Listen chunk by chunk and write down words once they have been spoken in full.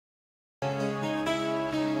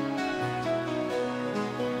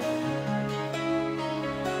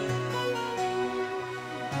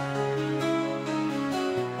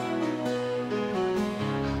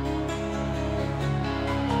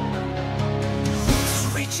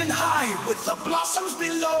reaching high with the blossoms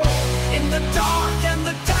below. In the dark and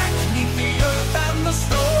the dank, neath the earth and the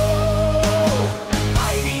snow.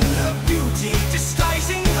 Hiding her beauty,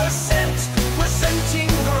 disguising her scent, presenting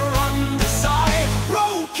her underside,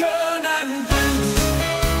 broken and bent.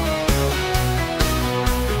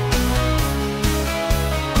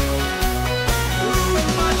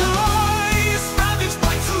 Ruined by lies, ravaged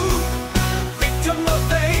by truth, victim of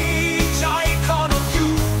age, icon of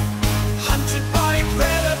youth. Hunted by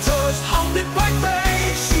predators, hounded by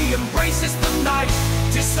prey, she embraces the night,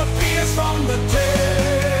 disappears from the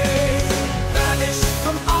day. Vanished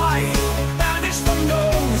from eye, vanished from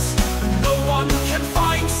nose, no one can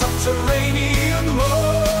find Subterranean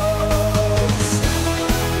Rose.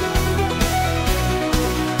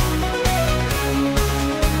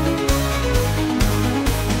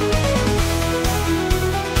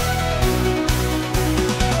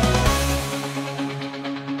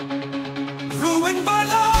 Ruined by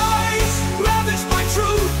lies, ravaged by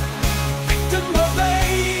truth, victim of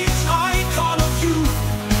age, icon of youth.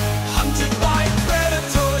 Hunted by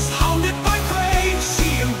predators, hounded by prey,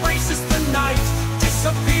 she embraces the night,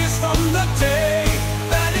 disappears from the day.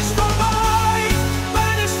 Vanished from eye,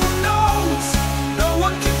 vanished from nose, no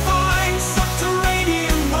one can find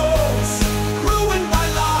Subterranean Rose. Ruined by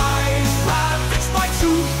lies, ravaged by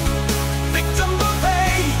truth, victim of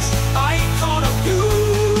age, icon of youth.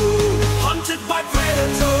 Hunted by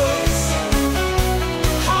predators,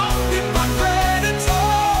 hounded by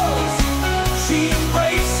predators, she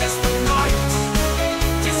embraces the night,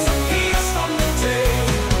 disappears from the day.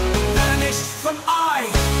 Vanished from eye,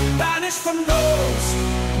 vanished from nose,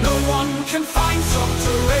 no one can find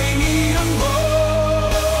Subterranean Rose.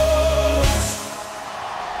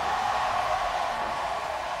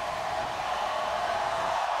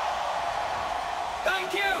 Thank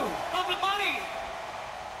you, lovely money.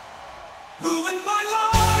 Ruined by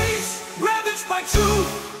lies, ravaged by truth,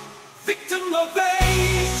 victim of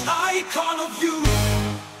age, icon of youth.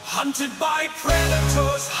 Hunted by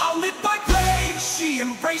predators, hounded by prey, she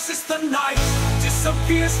embraces the night,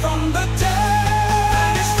 disappears from the day.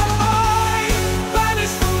 Vanished from eye,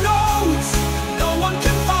 vanished from nose, no one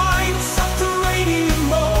can find Subterranean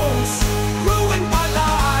Rose. Ruined by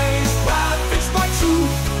lies, ravaged by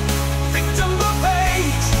truth, victim of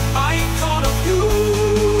age, icon of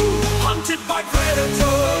youth. Hunted by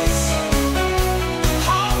predators,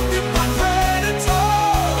 hounded by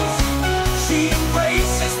predators, she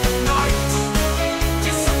embraces the night,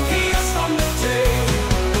 disappears from the day.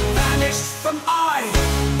 Vanished from eye,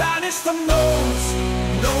 vanished from nose,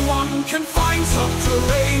 no one can find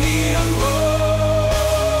Subterranean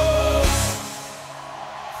Rose.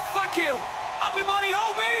 Fuck you! Up with money,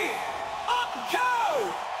 hold me! Up go!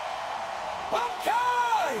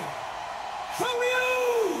 Okay! From you!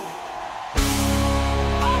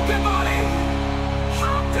 Hounded body,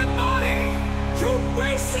 hounded body, who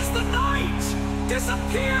races the night,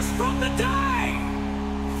 disappears from the day.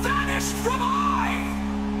 Vanished from eye,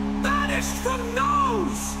 vanished from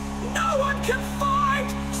nose, no one can find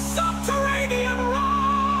Subterranean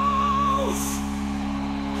Rose.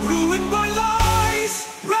 Ruined by lies,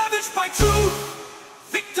 ravaged by truth,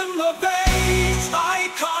 victim of age,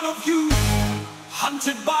 icon of youth.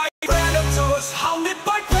 Hunted by predators, hounded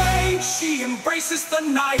by prey, she embraces the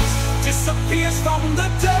night, disappears from the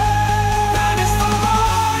day.